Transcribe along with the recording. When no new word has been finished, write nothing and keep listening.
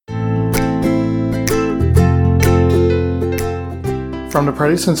From the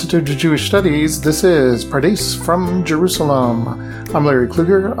Pardes Institute of Jewish Studies, this is Pardes from Jerusalem. I'm Larry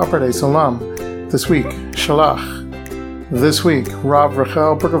Kluger, a Pardes alum. This week, Shalach. This week, Rav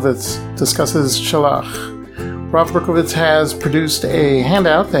Rachel Berkovitz discusses Shalach. Rav Berkovitz has produced a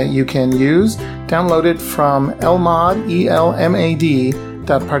handout that you can use. Download it from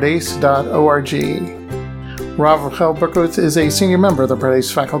elmad.pardes.org. Rav Rachel Berkovitz is a senior member of the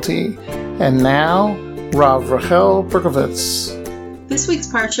Pardes faculty. And now, Rav Rachel Berkovitz. This week's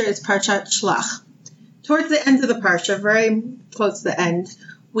Parsha is Parshat Shlach. Towards the end of the Parsha, very close to the end,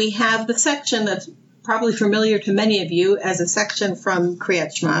 we have the section that's probably familiar to many of you as a section from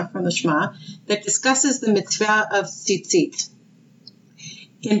Kriyat Shema, from the Shema, that discusses the mitzvah of tzitzit.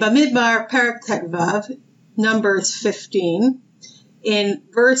 In Bamidbar, Perek Tetvav, Numbers 15, in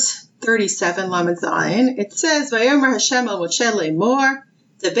verse 37, Lamed Zayin, it says, Vayomer Hashem el Moshe le'mor,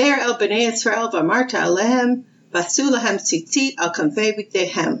 Daber el b'nei Yisrael v'amarta alehem, Vasu lahem tzitzit al kanvei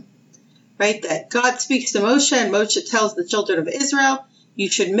b'gdeihem. Right, that God speaks to Moshe, and Moshe tells the children of Israel, you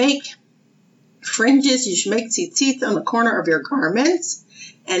should make fringes, you should make tzitzit on the corner of your garments,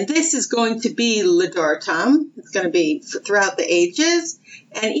 and this is going to be lidortam, it's going to be throughout the ages,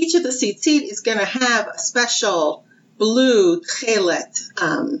 and each of the tzitzit is going to have a special blue tchelet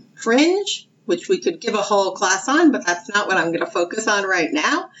fringe, which we could give a whole class on, but that's not what I'm going to focus on right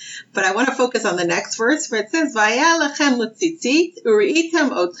now. But I want to focus on the next verse where it says, Vaya lechem l'tzitzit,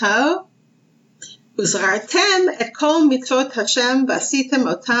 uri'item oto, uzrartem et kol mitzvot Hashem, v'asitem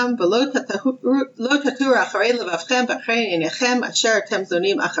otam, v'lo tatur acharei levavchem, v'acharei einechem, asher atem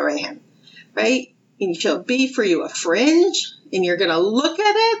zonim achareihem. Right? And it shall be for you a fringe, and you're going to look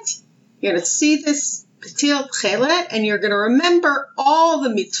at it, you're going to see this Patil Tchelet, and you're going to remember all the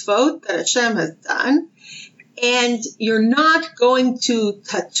mitzvot that Hashem has done, and you're not going to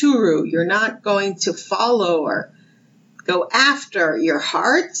taturu, you're not going to follow or go after your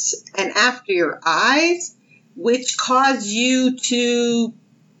hearts and after your eyes, which cause you to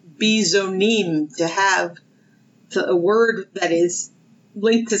be zonim, to have a word that is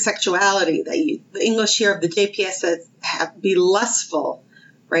linked to sexuality, that the English here of the JPS says be lustful.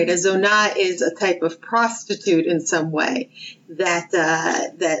 Right, a zonah is a type of prostitute in some way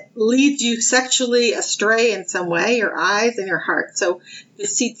that leads you sexually astray in some way, your eyes and your heart. So the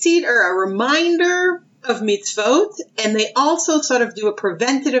tzitzit are a reminder of mitzvot, and they also sort of do a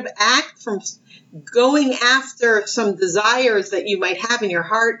preventative act from going after some desires that you might have in your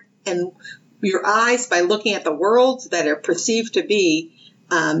heart and your eyes by looking at the world that are perceived to be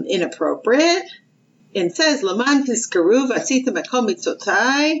inappropriate. It says, Laman tizkaru v'asitem et kol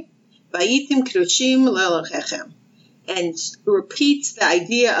mitzotai v'ayitim kedoshim le'elokechem. And repeats the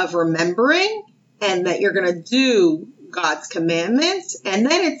idea of remembering and that you're going to do God's commandments. And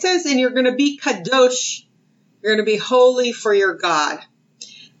then it says, and you're going to be kadosh. You're going to be holy for your God.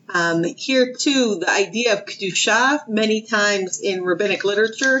 Here too, the idea of kedusha, many times in rabbinic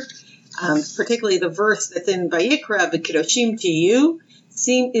literature, particularly the verse that's in Vayikra, v'kedoshim to you,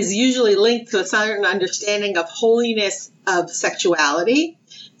 is usually linked to a certain understanding of holiness of sexuality.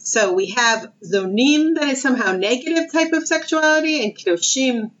 So we have zonim, that is somehow negative type of sexuality, and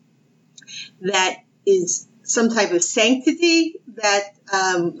kedoshim, that is some type of sanctity. That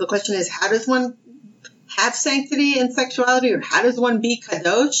the question is, how does one have sanctity in sexuality, or how does one be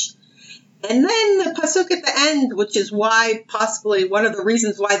kadosh? And then the pasuk at the end, which is why possibly one of the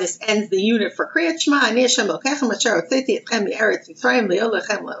reasons why this ends the unit for Kriyat Shema, Ani Hashem Elokechem asher hotzeti etchem mi'eretz Mitzrayim li'ol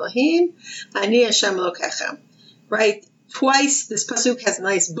lechem le'Elohim, Ani Hashem Elokechem. Right? Twice this pasuk has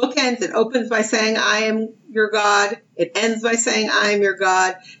nice bookends. It opens by saying, I am your God. It ends by saying, I am your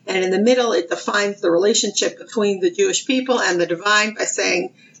God. And in the middle, it defines the relationship between the Jewish people and the divine by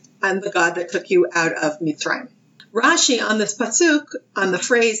saying, I'm the God that took you out of Mitzrayim. Rashi on this pasuk, on the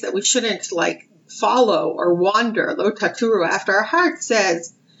phrase that we shouldn't follow or wander, lo taturu, after our heart,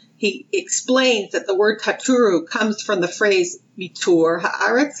 says, he explains that the word taturu comes from the phrase mitur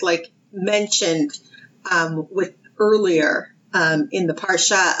haaretz, like mentioned with earlier in the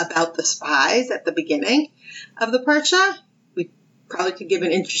parsha about the spies at the beginning of the parsha. We probably could give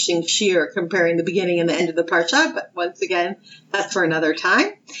an interesting shir comparing the beginning and the end of the parsha, but once again, that's for another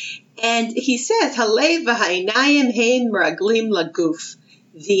time. And he says, Halev v'ha'inayim hein meraglim laguf.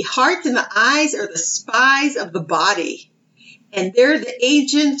 The heart and the eyes are the spies of the body, and they're the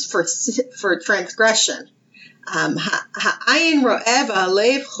agents for transgression. Ha'ayin ro'eh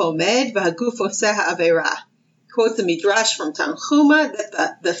v'halev chomed v'haguf oseh ha'avera. Quotes a midrash from Tanchuma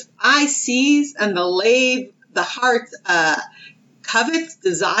that the eye sees and the heart covets,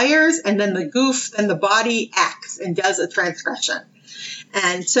 desires, and then the guf, then the body acts and does a transgression.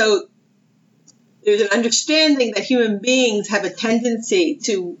 And so there's an understanding that human beings have a tendency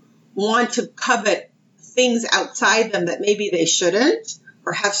to want to covet things outside them that maybe they shouldn't,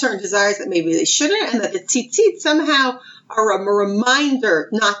 or have certain desires that maybe they shouldn't, and that the tzitzit somehow are a reminder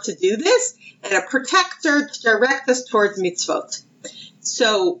not to do this, and a protector to direct us towards mitzvot.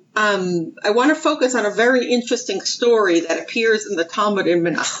 So I want to focus on a very interesting story that appears in the Talmud in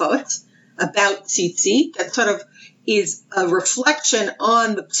Menachot about tzitzit, that sort of is a reflection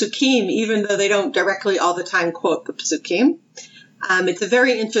on the psukim, even though they don't directly all the time quote the psukim. It's a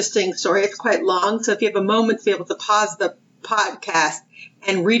very interesting story. It's quite long, so if you have a moment to be able to pause the podcast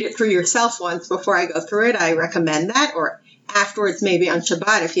and read it through yourself once before I go through it, I recommend that, or afterwards maybe on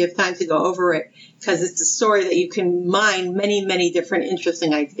Shabbat if you have time to go over it, because it's a story that you can mine many, many different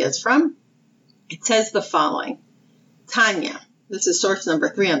interesting ideas from. It says the following. Tanya, this is source number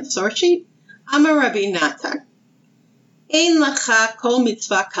 3 on the source sheet. Amar Rabbi Natan, Ein lacha kol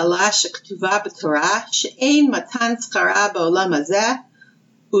mitzvah kala shektuva b'Torah she'ein matan tzchara ba'olam hazeh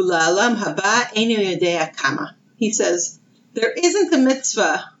ula'olam haba einu yodea kama. He says, there isn't a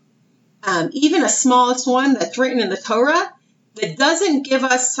mitzvah, even a smallest one that's written in the Torah, that doesn't give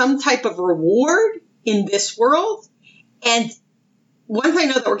us some type of reward in this world. And once I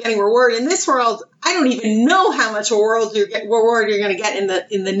know that we're getting reward in this world, I don't even know how much reward you're going to get in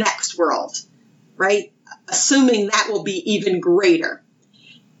the next world, right? Assuming that will be even greater.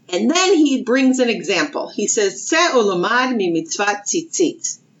 And then he brings an example. He says, Se ulamad mi mitzvat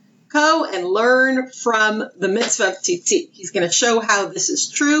tzitzit. Go and learn from the mitzvah of tzitzit. He's going to show how this is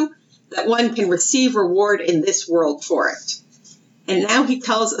true, that one can receive reward in this world for it. And now he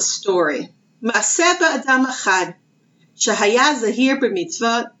tells a story. Ma'aseh ba'adam achad, shehaya zahir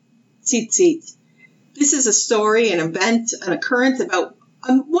b'mitzvah tzitzit. This is a story, an event, an occurrence about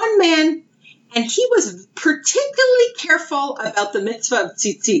one man, and he was particularly careful about the mitzvah of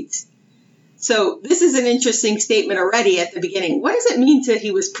tzitzit. So this is an interesting statement already at the beginning. What does it mean that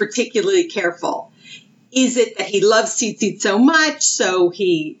he was particularly careful? Is it that he loves tzitzit so much, so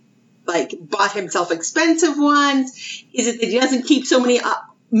he bought himself expensive ones? Is it that he doesn't keep so many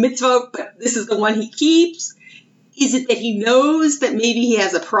mitzvot, but this is the one he keeps? Is it that he knows that maybe he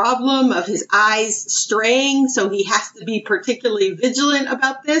has a problem of his eyes straying, so he has to be particularly vigilant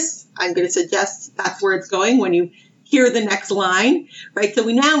about this? I'm going to suggest that's where it's going when you hear the next line, right? So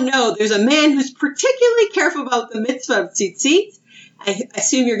we now know there's a man who's particularly careful about the mitzvah of tzitzit. I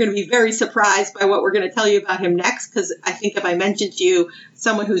assume you're going to be very surprised by what we're going to tell you about him next, because I think if I mentioned to you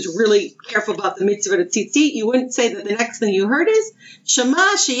someone who's really careful about the mitzvah of tzitzit, you wouldn't say that the next thing you heard is,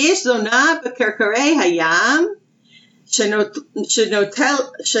 Shema sheyesh zonah b'kerkarei hayam,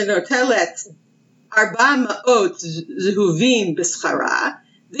 shenotelet arba ma'ot zehuvim b'schara.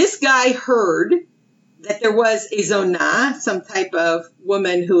 This guy heard that there was a zonah, some type of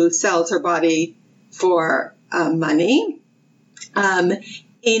woman who sells her body for money,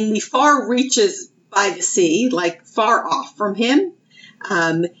 in the far reaches by the sea, like far off from him.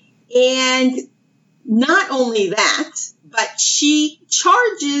 And not only that, but she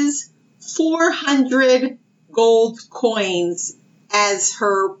charges 400 gold coins as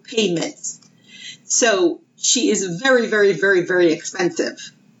her payments. So she is very, very, very, very expensive.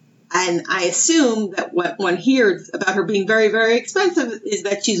 And I assume that what one hears about her being very, very expensive is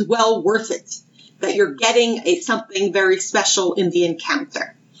that she's well worth it, that you're getting something very special in the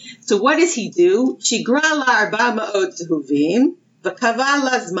encounter. So what does he do? Shigra la'arba ma'ot zehuvim v'kava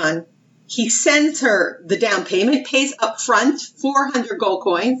lazman. He sends her the down payment, pays up front 400 gold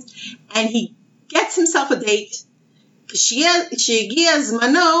coins, and he gets himself a date.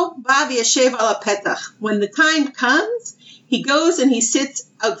 When the time comes, he goes and he sits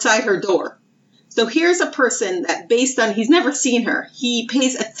outside her door. So here's a person that, based on, he's never seen her, he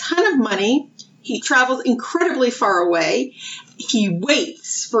pays a ton of money, he travels incredibly far away, he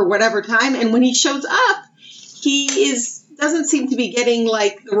waits for whatever time, and when he shows up, he doesn't seem to be getting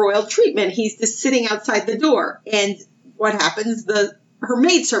like the royal treatment. He's just sitting outside the door. And what happens? Her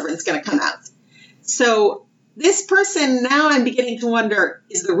maidservant's going to come out. So this person, now I'm beginning to wonder,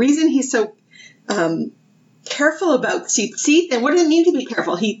 is the reason he's so careful about tzitzit? And what does it mean to be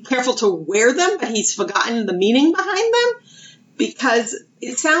careful? He's careful to wear them, but he's forgotten the meaning behind them? Because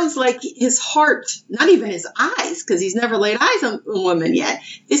it sounds like his heart, not even his eyes, because he's never laid eyes on a woman yet.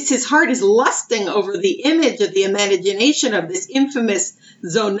 His heart is lusting over the image of the imagination of this infamous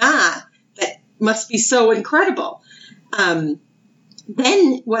zonah that must be so incredible.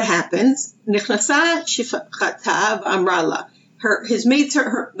 Then what happens? Nichnasa shifchata v'amrala.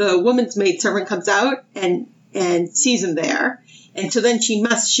 The woman's maidservant comes out and sees him there, and so then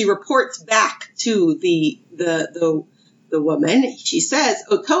she reports back to the the woman, she says,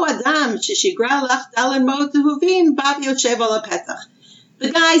 Oto Adam sheshigra lach dalin mo tehuvim bab yoshev al hapetach.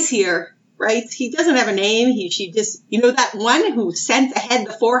 The guy's here, right? He doesn't have a name. She just, that one who sent ahead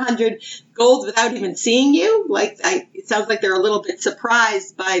the 400 gold without even seeing you? It sounds like they're a little bit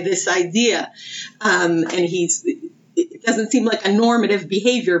surprised by this idea. And it doesn't seem like a normative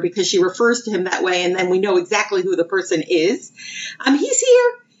behavior because she refers to him that way, and then we know exactly who the person is. He's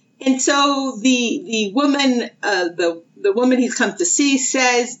here. And so the woman, the woman he's come to see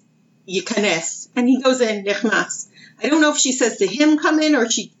says, Yikanes, and he goes in, Nechnas. I don't know if she says to him, come in, or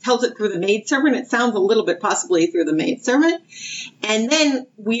she tells it through the maidservant. It sounds a little bit possibly through the maidservant. And then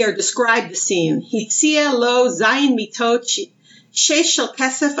we are described the scene. Hitzia lo zayin mitot shesh shel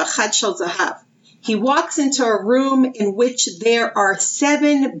kesef achad shel zahav. He walks into a room in which there are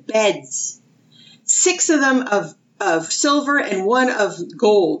 7 beds, 6 of them of silver and 1 of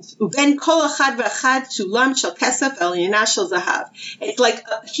gold. Uben kol achad v'achad sulam shel kesef el yonah shel zahav. It's like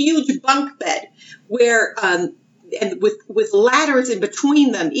a huge bunk bed where and with ladders in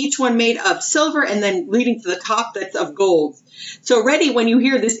between them, each one made of silver and then leading to the top that's of gold. So already when you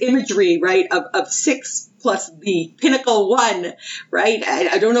hear this imagery, right, of 6 plus the pinnacle 1, right,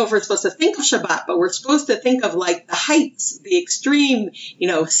 I don't know if we're supposed to think of Shabbat, but we're supposed to think of like the heights, the extreme,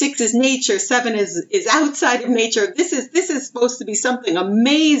 6 is nature, 7 is outside of nature. This is supposed to be something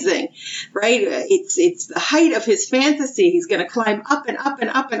amazing, right? It's the height of his fantasy. He's going to climb up and up and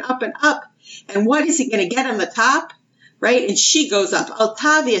up and up and up. And what is he going to get on the top? Right? And she goes up.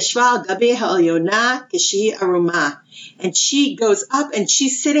 And she goes up and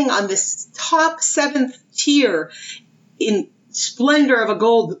she's sitting on this top 7th tier in splendor of a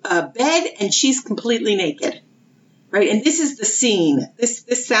gold bed, and she's completely naked. Right? And this is the scene.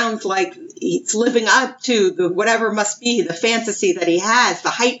 This sounds like it's living up to the whatever must be the fantasy that he has, the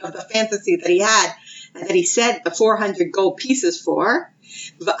height of the fantasy that he had, and that he said the 400 gold pieces for.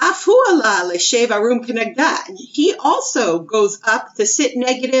 He also goes up to sit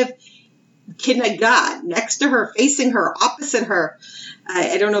negative kinegad, next to her, facing her, opposite her.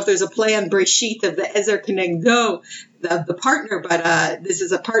 I don't know if there's a play on Breshit of the Ezer Kenegdo, the partner, but this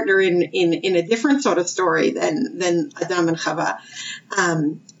is a partner in a different sort of story than Adam and Chava.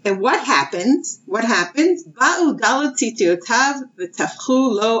 And what happens? Ba'u dalet tzitiotav v'tafchu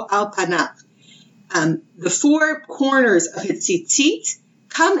lo al panav. The 4 corners of his tzitzit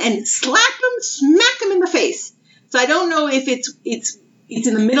come and smack him in the face. So I don't know if it's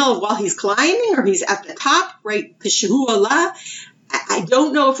in the middle of while he's climbing or he's at the top, right? Peshu Allah. I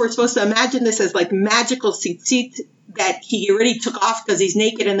don't know if we're supposed to imagine this as like magical tzitzit that he already took off because he's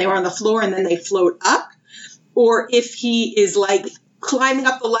naked and they were on the floor and then they float up, or if he is like climbing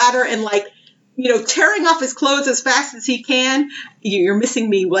up the ladder and like, tearing off his clothes as fast as he can. You're missing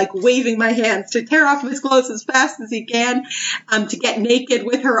me, like waving my hands to tear off his clothes as fast as he can, to get naked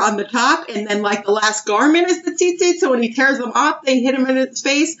with her on the top. And then like the last garment is the tzitzit. So when he tears them off, they hit him in his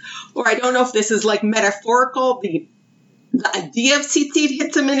face. Or I don't know if this is like metaphorical. The idea of tzitzit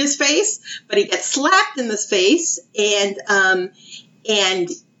hits him in his face, but he gets slapped in the face, and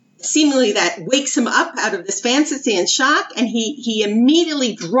seemingly that wakes him up out of this fantasy and shock, and he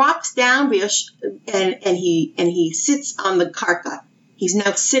immediately drops down and he sits on the karka. He's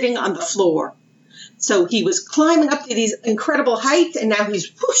now sitting on the floor. So he was climbing up to these incredible heights, and now he's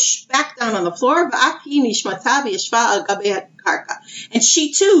pushed back down on the floor. And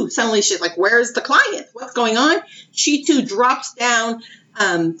she too, suddenly she's like, where's the client? What's going on? She too drops down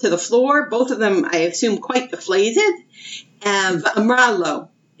to the floor. Both of them, I assume, quite deflated. And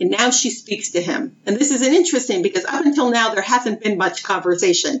now she speaks to him. And this is interesting because up until now, there hasn't been much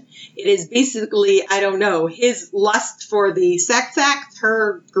conversation. It is basically, I don't know, his lust for the sex act,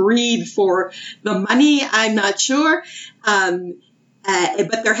 her greed for the money, I'm not sure.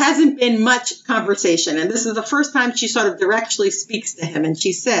 But there hasn't been much conversation. And this is the first time she sort of directly speaks to him. And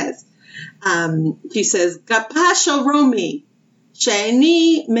she says, Gapasha Romi,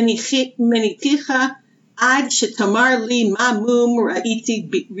 Shani Meniticha, Ad shetamar li ma mum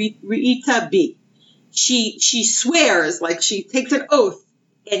ra'ita bi. She swears, like she takes an oath,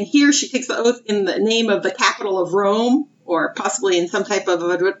 and here she takes the oath in the name of the capital of Rome, or possibly in some type of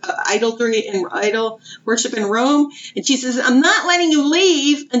idolatry and idol worship in Rome. And she says, I'm not letting you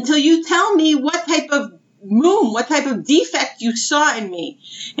leave until you tell me what type of what type of defect you saw in me.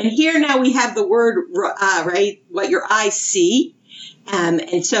 And here now we have the word right, what your eyes see.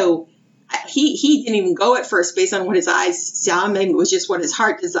 And so he didn't even go at first based on what his eyes saw. Maybe it was just what his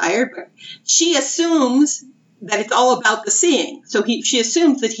heart desired. But she assumes that it's all about the seeing. So she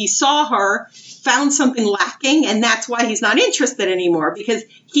assumes that he saw her, found something lacking, and that's why he's not interested anymore, because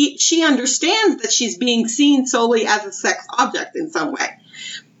she understands that she's being seen solely as a sex object in some way.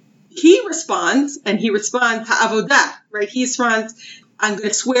 He responds ha'avodah, right? He responds, I'm going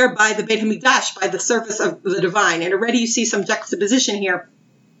to swear by the Beit HaMikdash, by the service of the divine. And already you see some juxtaposition here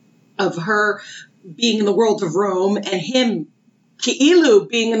of her being in the world of Rome and him, Ki'ilu,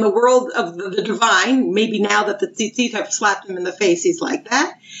 being in the world of the divine. Maybe now that the tzitzit have slapped him in the face, he's like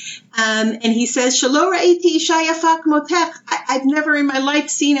that. And he says, Shelo ra'iti isha yafa kmotech. I've never in my life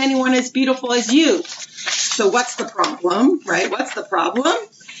seen anyone as beautiful as you. So what's the problem, right? What's the problem?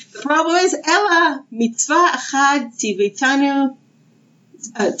 The problem is, Ella mitzvah achad tivinu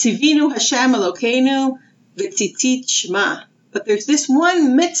Hashem Elokeinu v'tzitzit shema. But there's this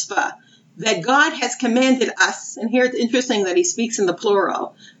one mitzvah that God has commanded us, and here it's interesting that he speaks in the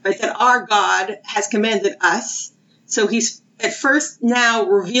plural, right? That our God has commanded us. So he's at first now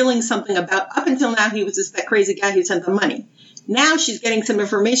revealing something about, up until now he was just that crazy guy who sent the money. Now she's getting some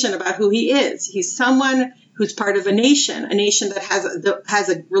information about who he is. He's someone who's part of a nation that has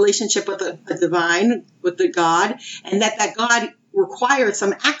a relationship with a divine, with the God, and that God requires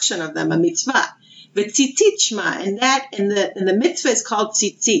some action of them, a mitzvah. V'tzitzit shema, and that in the mitzvah is called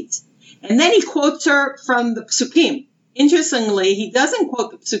tzitzit. And then he quotes her from the Psukim. Interestingly, he doesn't quote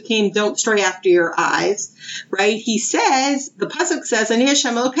the Psukim, don't stray after your eyes, right? He says, the Pasuk says, Ani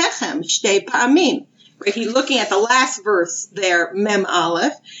Hashem Elokechem, shtei pa'amim. Right? He's looking at the last verse there, Mem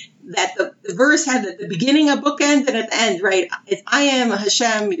Aleph, that the verse had at the beginning a bookend and at the end, right? If I am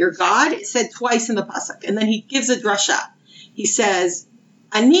Hashem, your God, it's said twice in the Pasuk. And then he gives a drasha. He says,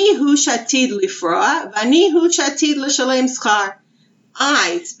 Ani hu shatid lifra, v'ani hu shatid l'shalem schar.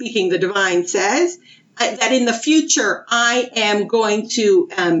 I, speaking the divine, says that in the future I am going to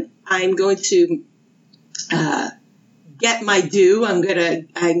get my due. I'm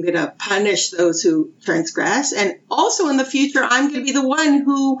gonna punish those who transgress, and also in the future I'm going to be the one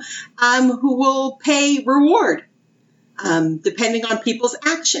who will pay reward, depending on people's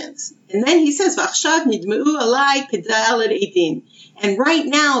actions. And then he says, "V'achshav nidmeu alai kedal edim." And right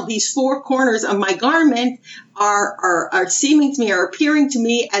now, these four corners of my garment are seeming to me, are appearing to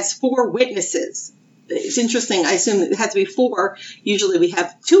me as four witnesses. It's interesting. I assume it has to be four. Usually we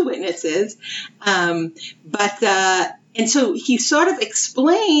have two witnesses. And so he sort of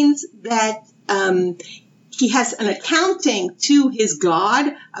explains that he has an accounting to his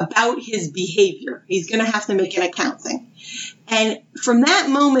God about his behavior. He's going to have to make an accounting. And from that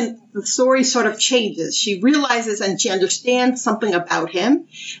moment, the story sort of changes. She realizes and she understands something about him.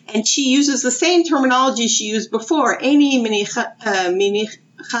 And she uses the same terminology she used before. Eini minicha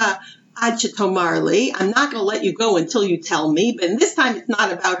ad shetomar li. I'm not going to let you go until you tell me. But this time it's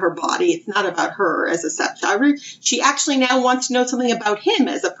not about her body. It's not about her as a sapshari. She actually now wants to know something about him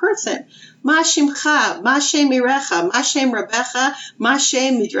as a person. Ma shimcha, ma shem mirecha, ma shem rabecha, ma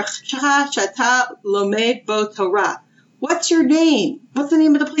shem midracha shata lomed bo Torah. What's your name? What's the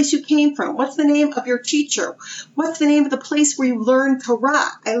name of the place you came from? What's the name of your teacher? What's the name of the place where you learned Torah?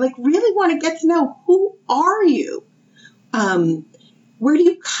 I really want to get to know, who are you? Where do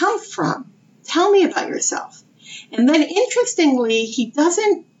you come from? Tell me about yourself. And then interestingly, he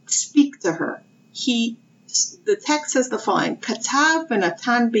doesn't speak to her. The text says the following, Katav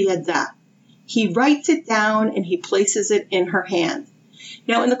v'natan biyada. He writes it down and he places it in her hand.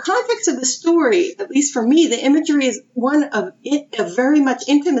 Now, in the context of the story, at least for me, the imagery is one of very much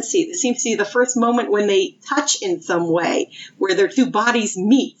intimacy. This seems to be the first moment when they touch in some way, where their two bodies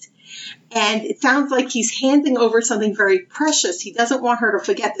meet. And it sounds like he's handing over something very precious. He doesn't want her to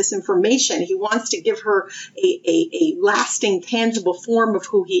forget this information. He wants to give her a lasting, tangible form of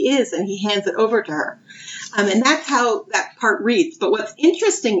who he is, and he hands it over to her. And that's how that part reads. But what's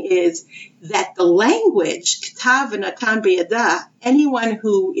interesting is that the language, Katav v'natan biyada, anyone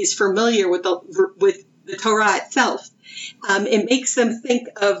who is familiar with the Torah itself, it makes them think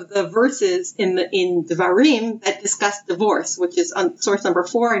of the verses in Devarim that discuss divorce, which is on source number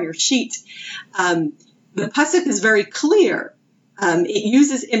 4 on your sheet. The pasuk is very clear. It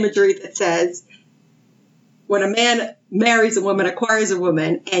uses imagery that says, when a man marries a woman, acquires a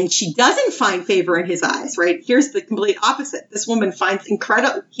woman, and she doesn't find favor in his eyes, right? Here's the complete opposite. This woman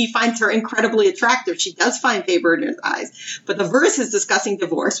he finds her incredibly attractive. She does find favor in his eyes. But the verse is discussing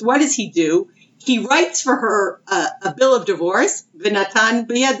divorce. What does he do? He writes for her a bill of divorce, v'natan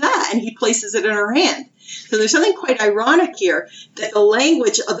biyada, and he places it in her hand. So there's something quite ironic here, that the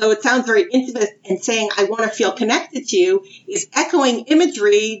language, although it sounds very intimate and saying, I want to feel connected to you, is echoing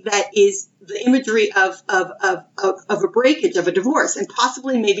imagery that is the imagery of a breakage, of a divorce. And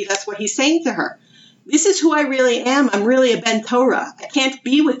possibly maybe that's what he's saying to her. this is who I really am. I'm really a Ben Torah. I can't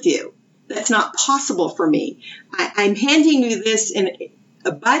be with you. That's not possible for me. I'm handing you this,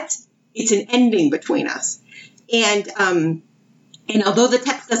 but it's an ending between us. And although the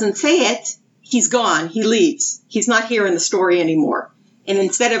text doesn't say it, he's gone. He leaves. He's not here in the story anymore. And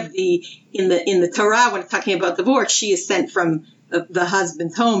instead of in the Torah, when it's talking about divorce, she is sent from the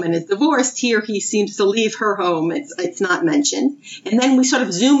husband's home and is divorced. Here he seems to leave her home. It's not mentioned. And then we sort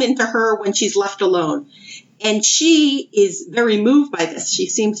of zoom into her when she's left alone. And she is very moved by this. She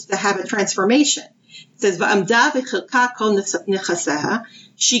seems to have a transformation. It says, "Va'amda v'chilka kol nechaseha."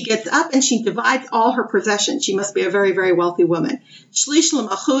 She gets up and she divides all her possessions. She must be a very, very wealthy woman. Shlish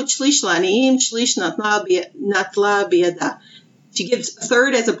l'machut, shlish l'aniim, shlish natla biyada. She gives a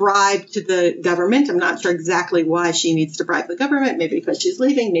third as a bribe to the government. I'm not sure exactly why she needs to bribe the government. Maybe because she's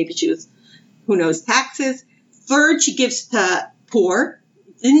leaving. Maybe she was, who knows, taxes. Third, she gives to poor.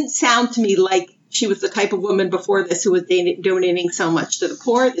 It didn't sound to me like she was the type of woman before this who was donating so much to the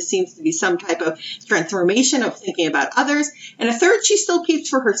poor. This seems to be some type of transformation of thinking about others. And a third she still keeps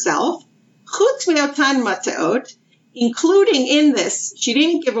for herself. Chutz me'otan matzeot, including in this, she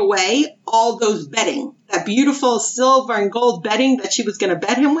didn't give away all those bedding, that beautiful silver and gold bedding that she was going to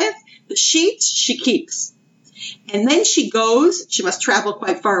bed him with. The sheets she keeps. And then she goes, she must travel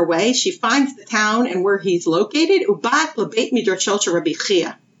quite far away. She finds the town and where he's located. Ubat lebeit midrashot shel Rabbi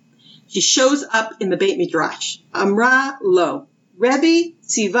Chia. She shows up in the Beit Midrash. Amra lo. Rebbe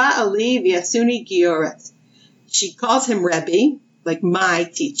tziva ali v'yasuni gioret. She calls him Rebbe, like my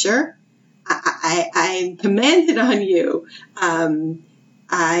teacher. I'm commanded on you.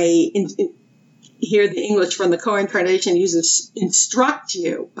 Here the English from the Kohen translation uses instruct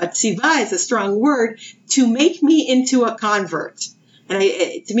you, but tziva is a strong word, to make me into a convert. And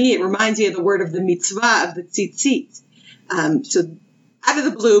to me, it reminds me of the word of the mitzvah of the tzitzit. So out of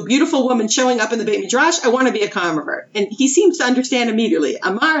the blue, beautiful woman showing up in the Beit Midrash, I want to be a convert. And he seems to understand immediately.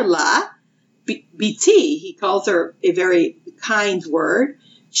 Amar la, biti, he calls her a very kind word.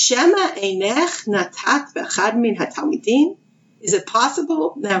 Shema einech natat v'echad min hatalmidim. Is it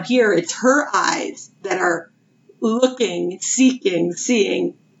possible? Now here it's her eyes that are looking, seeking,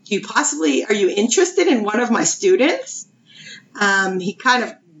 seeing. Are you interested in one of my students? He kind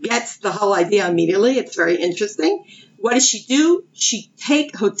of gets the whole idea immediately. It's very interesting. What does she do? She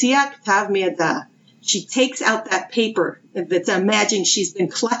takes Hotia Ktav Miada. She takes out that paper that's, imagine she's been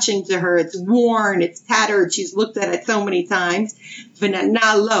clutching to her. It's worn, it's tattered. She's looked at it so many times.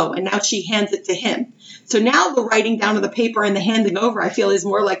 V'natna lo, and now she hands it to him. So now the writing down of the paper and the handing over, I feel, is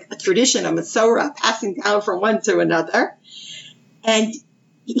more like a tradition, a Masorah, passing down from one to another. And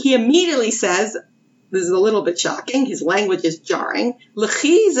he immediately says, this is a little bit shocking, his language is jarring,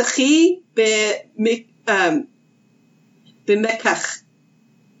 L'chi zechi b'mekachech.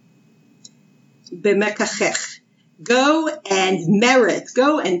 Go and merit,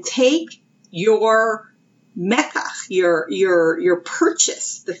 go and take your mekach, your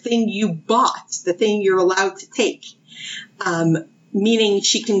purchase, the thing you bought, the thing you're allowed to take. Meaning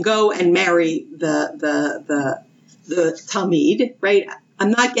she can go and marry the Talmid, right?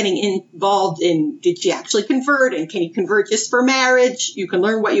 I'm not getting involved in, did she actually convert, and can you convert just for marriage? You can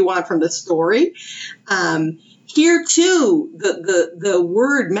learn what you want from the story. Here too, the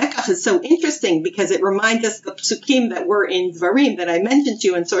word mekach is so interesting because it reminds us the psukim that were in Dvarim that I mentioned to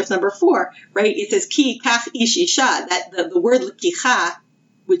you in source number 4, right? It says ki kach ish isha, that the word l'kicha,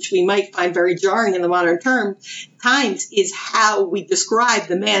 which we might find very jarring in the modern times, is how we describe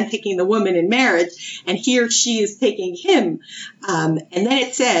the man taking the woman in marriage, and here she is taking him. And then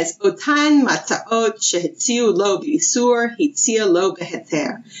it says, Otan matzaot shehitziu lo b'isur, hitziu lo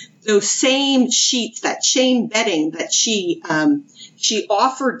b'heter. Those same sheets, that same bedding that she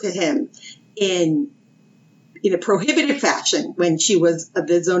offered to him in a prohibited fashion when she was the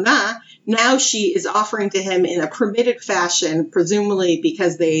zonah, now she is offering to him in a permitted fashion, presumably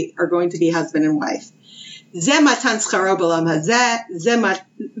because they are going to be husband and wife. And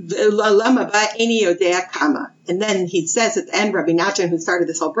then he says at the end, Rabbi Nachman, who started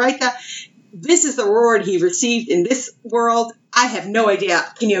this whole breita, this is the reward he received in this world. I have no idea.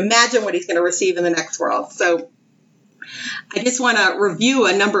 Can you imagine what he's going to receive in the next world? So I just want to review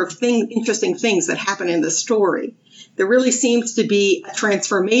a number of interesting things that happen in the story. There really seems to be a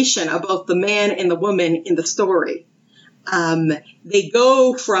transformation of both the man and the woman in the story. They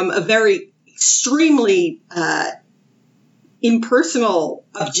go from a very extremely impersonal,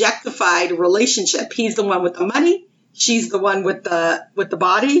 objectified relationship. He's the one with the money. She's the one with the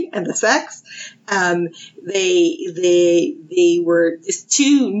body and the sex. They were just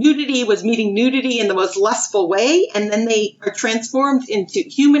two. Nudity was meeting nudity in the most lustful way, and then they are transformed into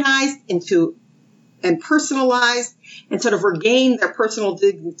humanized, into and personalized and sort of regain their personal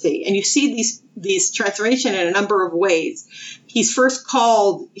dignity. And you see these transformation in a number of ways. He's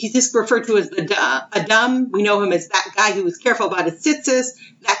just referred to as the Adam. We know him as that guy who was careful about his tzitzis,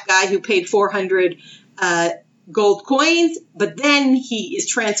 that guy who paid 400 gold coins, but then he is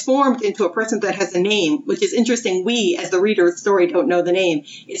transformed into a person that has a name, which is interesting. We, as the reader of the story, don't know the name.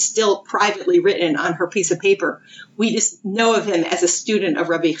 It's still privately written on her piece of paper. We just know of him as a student of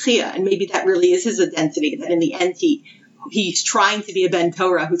Rabbi Chia, and maybe that really is his identity, that in the end he's trying to be a Ben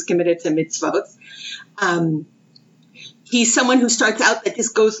Torah who's committed to mitzvot. He's someone who starts out that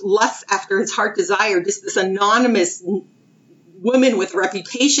just goes lust after his heart desire, just this anonymous woman with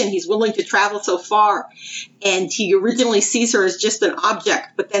reputation. He's willing to travel so far, and he originally sees her as just an object,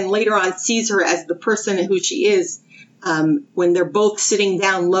 but then later on sees her as the person who she is. When they're both sitting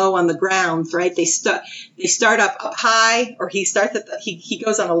down low on the ground, right? They start up high, or he starts at he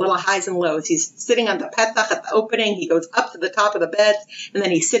goes on a little highs and lows. He's sitting on the petach at the opening. He goes up to the top of the bed, and then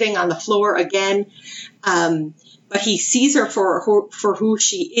he's sitting on the floor again. But he sees her for who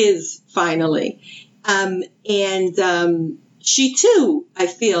she is finally, she too, I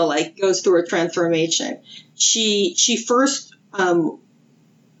feel like, goes through a transformation. She first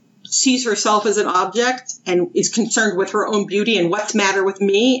sees herself as an object and is concerned with her own beauty and what's matter with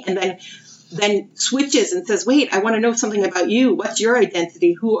me, and then switches and says, wait, I want to know something about you. What's your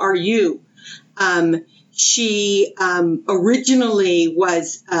identity? Who are you? She originally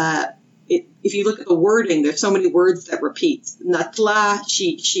was, if you look at the wording, there's so many words that repeat. Natla,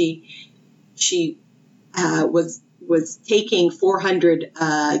 she was taking 400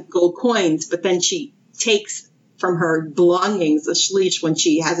 gold coins, but then she takes from her belongings a shlish when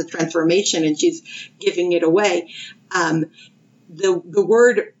she has a transformation and she's giving it away. The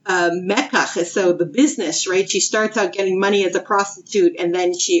word mekach is so the business, right? She starts out getting money as a prostitute, and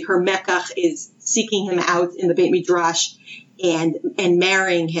then her mekach is seeking him out in the Beit Midrash and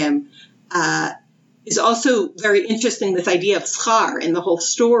marrying him. Is also very interesting, this idea of schar in the whole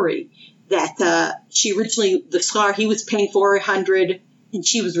story, that she originally, the schar, he was paying 400 and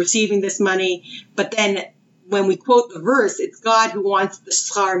she was receiving this money, but then when we quote the verse, it's God who wants the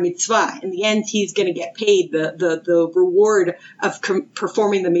schar mitzvah. In the end, he's going to get paid the reward of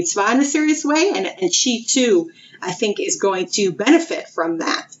performing the mitzvah in a serious way, and she too, I think, is going to benefit from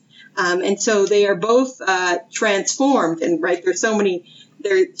that. And so they are both transformed, and right, there's so many.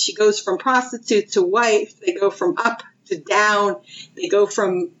 She goes from prostitute to wife. They go from up to down. They go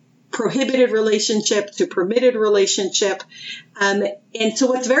from prohibited relationship to permitted relationship. And so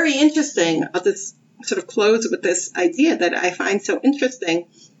what's very interesting, I'll just sort of close with this idea that I find so interesting.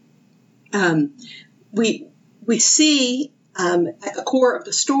 We see at the core of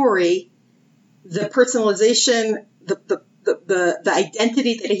the story the personalization, the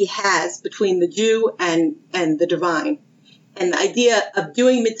identity that he has between the Jew and the divine. And the idea of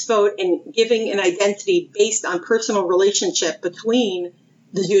doing mitzvot and giving an identity based on personal relationship between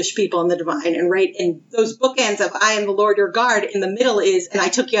the Jewish people and the divine. And right in those bookends of I am the Lord your God, in the middle is, and I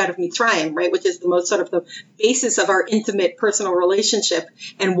took you out of Mitzrayim, right, which is the most sort of the basis of our intimate personal relationship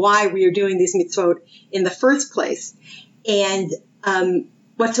and why we are doing these mitzvot in the first place. And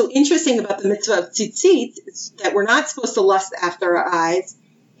what's so interesting about the mitzvah of tzitzit is that we're not supposed to lust after our eyes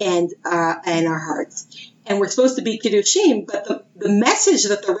and our hearts. And we're supposed to be Kiddushim, but the message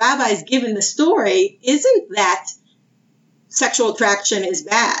that the rabbis give in the story isn't that sexual attraction is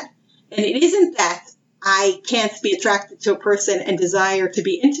bad. And it isn't that I can't be attracted to a person and desire to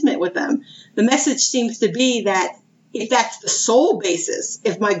be intimate with them. The message seems to be that if that's the sole basis,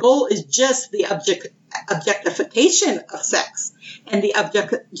 if my goal is just the objectification of sex and the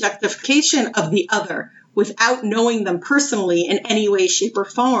objectification of the other without knowing them personally in any way, shape, or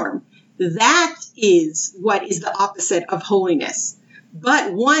form, that is what is the opposite of holiness.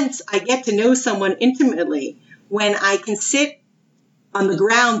 But once I get to know someone intimately, when I can sit on the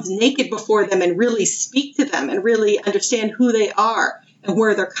ground naked before them and really speak to them and really understand who they are and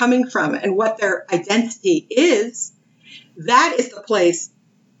where they're coming from and what their identity is, that is the place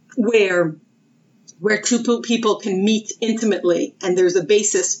where two people can meet intimately and there's a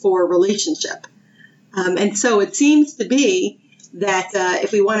basis for a relationship. And so it seems to be that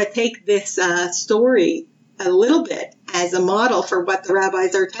if we want to take this story a little bit as a model for what the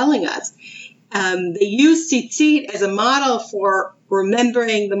rabbis are telling us, they use tzitzit as a model for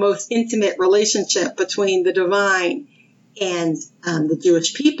remembering the most intimate relationship between the divine and the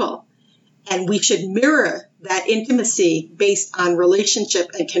Jewish people. And we should mirror that intimacy based on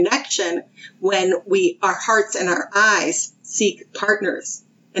relationship and connection when our hearts and our eyes seek partners.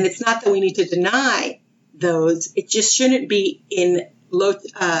 And it's not that we need to deny those. It just shouldn't be in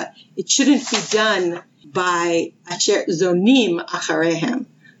It shouldn't be done by asher zonim acharehem,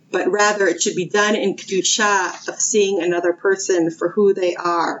 but rather it should be done in kedusha of seeing another person for who they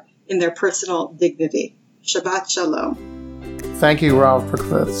are in their personal dignity. Shabbat Shalom. Thank you, Rav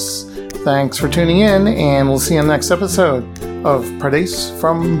Berkovitz. Thanks for tuning in, and we'll see you in the next episode of Pardes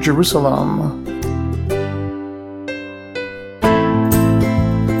from Jerusalem.